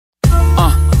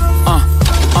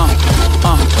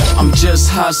I'm just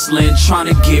hustling, trying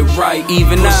to get right.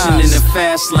 Pushing in the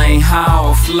fast lane, high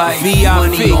off life.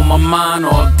 Money on my mind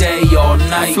all day, all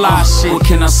night. What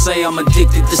can I say? I'm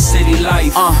addicted to city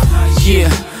life.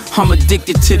 Yeah, I'm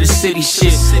addicted to the city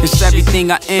shit. It's everything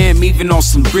I am, even on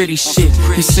some gritty shit.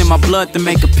 It's in my blood to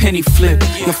make a penny flip.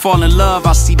 You fall in love,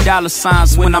 I see dollar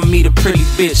signs when I meet a pretty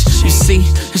bitch. You see,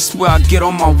 it's where I get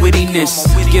on my wittiness,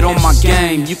 get on my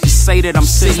game. You can say that I'm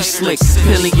city slick,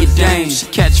 pilling your dame. She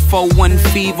catch 4-1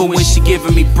 fever when she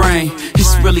giving me brain.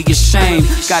 It's really a shame,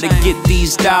 gotta get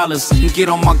these dollars and get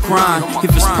on my grind.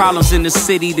 If it's problems in the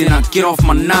city, then I get off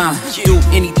my nine. Do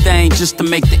anything just to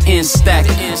make the end stack.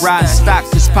 Ride stock,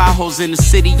 there's potholes in the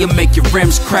city, you make your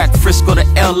rims crack. Frisco to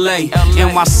LA,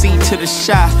 NYC to the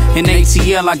Shy. In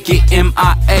ATL I get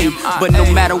MIA. But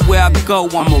no matter where I go,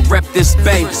 I'ma rep this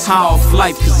bay. High off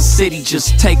life, cause the city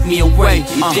just take me away.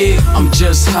 I'm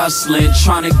just hustling,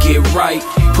 trying to get right.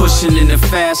 Pushing in the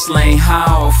fast lane,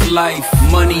 high off life.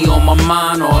 Money on my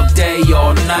mind all day,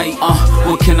 all night.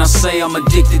 What can I say? I'm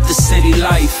addicted to city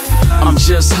life. I'm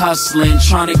just hustling,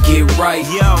 trying to get right.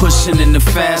 Pushing in the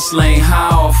fast lane, high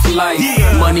off life.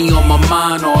 Money on my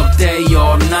mind all day,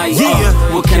 all night.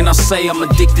 What can I say? I'm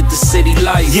addicted to city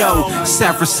life. Yo,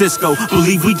 San Francisco,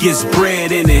 believe we gets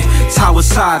bread in it. Tower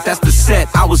side, that's the set,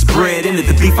 I was bred in it.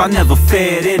 The beef, I never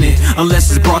fed in it,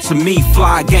 unless it's brought to me.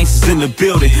 Fly gangsters in the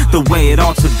building, the way it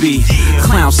ought to be.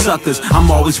 Clown suckers, I'm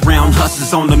always round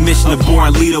hustlers on the mission. A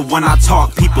born leader, when I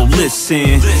talk, people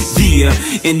listen. Yeah,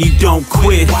 and you don't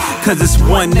quit, cause it's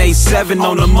 187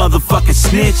 on a motherfucking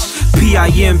snitch.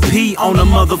 PIMP on a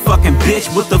motherfucking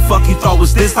bitch. What the fuck you thought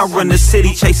was this? I run the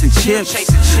city chasing chips.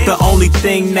 The only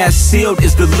thing that's sealed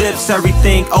is the lips.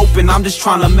 Everything open, I'm just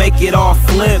trying to make it all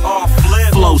flip.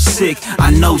 Flow sick,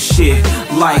 I know shit.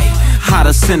 Like how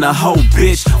to send a whole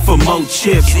bitch for more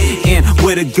chips. And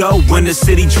where to go when the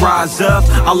city dries up.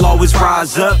 I'll always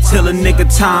rise up till a nigga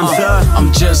time's up.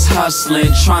 I'm just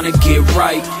hustling, trying to get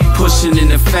right. Pushing in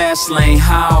the fast lane,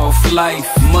 high off life.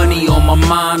 Money on my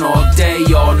mind all day,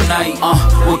 all night.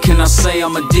 What can I say?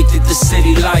 I'm addicted to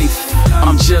city life.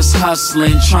 I'm just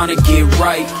hustling, trying to get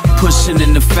right. Pushing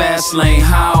in the fast lane,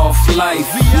 high off life.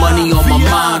 Money on my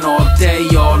mind all day,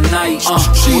 all night.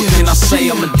 What can I say?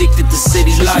 I'm addicted to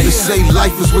city life. They say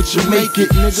life is what you make it,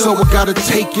 so I gotta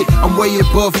take it. I'm way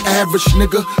above average,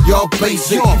 nigga. Y'all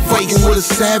basic, fighting with a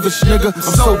savage, nigga. I'm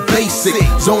so basic,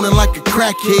 zoning like a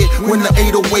crackhead when the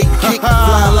 808 kick.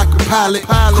 Fly like a pilot,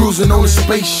 cruising on a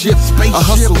spaceship. I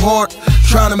hustle hard,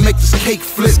 trying to make this cake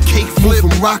flip. Move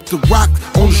from rock to rock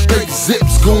on the straight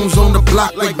zips. Goons on the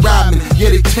block like Robin, yeah,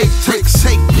 they take tricks.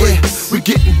 Yeah, we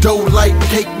getting dough like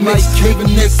cake mix.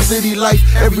 Caving that city life,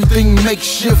 everything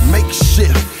makeshift.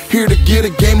 Here to get a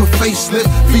game of facelift.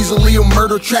 Feezaleo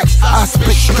murder tracks, I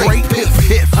spit straight piff.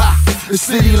 The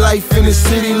city life and the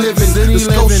city living. Let's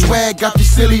go swag, got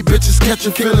these silly bitches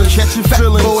catching feelings. Fat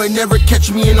boy never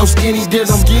catch me in no skinny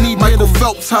denim. Michael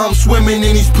Phelps, how I'm swimming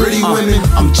in these pretty women.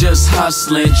 I'm just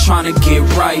hustling, trying to get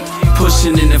right.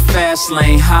 Pushing in the fast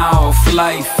lane, high off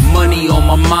life. Money on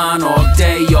my mind all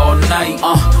day, all night.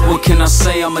 What can I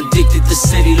say? I'm addicted to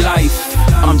city life.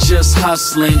 I'm just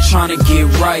hustling, trying to get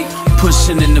right.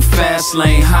 Pushing in the fast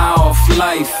lane, high off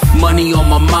life. Money on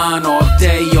my mind all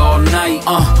day, all night.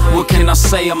 What can I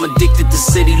say? I'm addicted to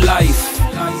city life.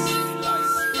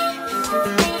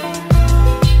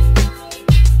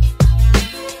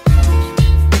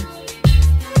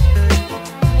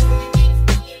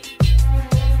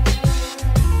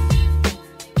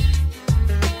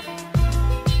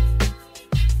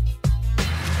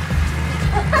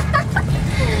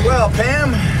 Well,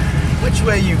 Pam, which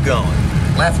way you going?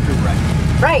 Left or right?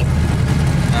 Right.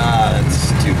 That's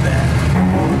too bad.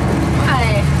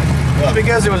 Why? Well,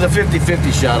 because it was a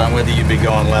 50-50 shot on whether you'd be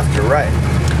going left or right.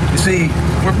 You see,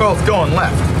 we're both going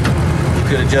left. You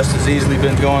could have just as easily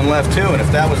been going left too, and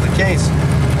if that was the case,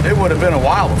 it would have been a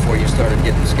while before you started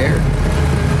getting scared.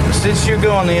 But since you're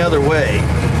going the other way,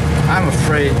 I'm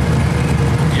afraid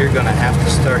you're gonna have to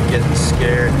start getting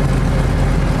scared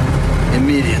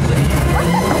immediately.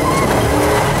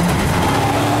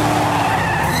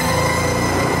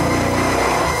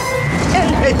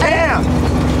 Hey, Pam!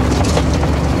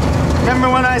 Remember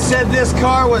when I said this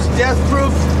car was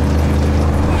death-proof?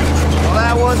 Well,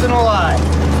 that wasn't a lie.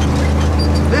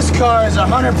 This car is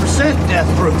 100%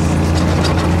 death-proof.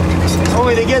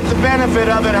 Only to get the benefit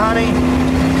of it, honey,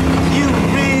 you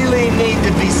really need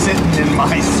to be sitting in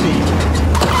my seat.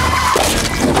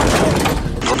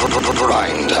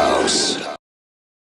 Grindhouse.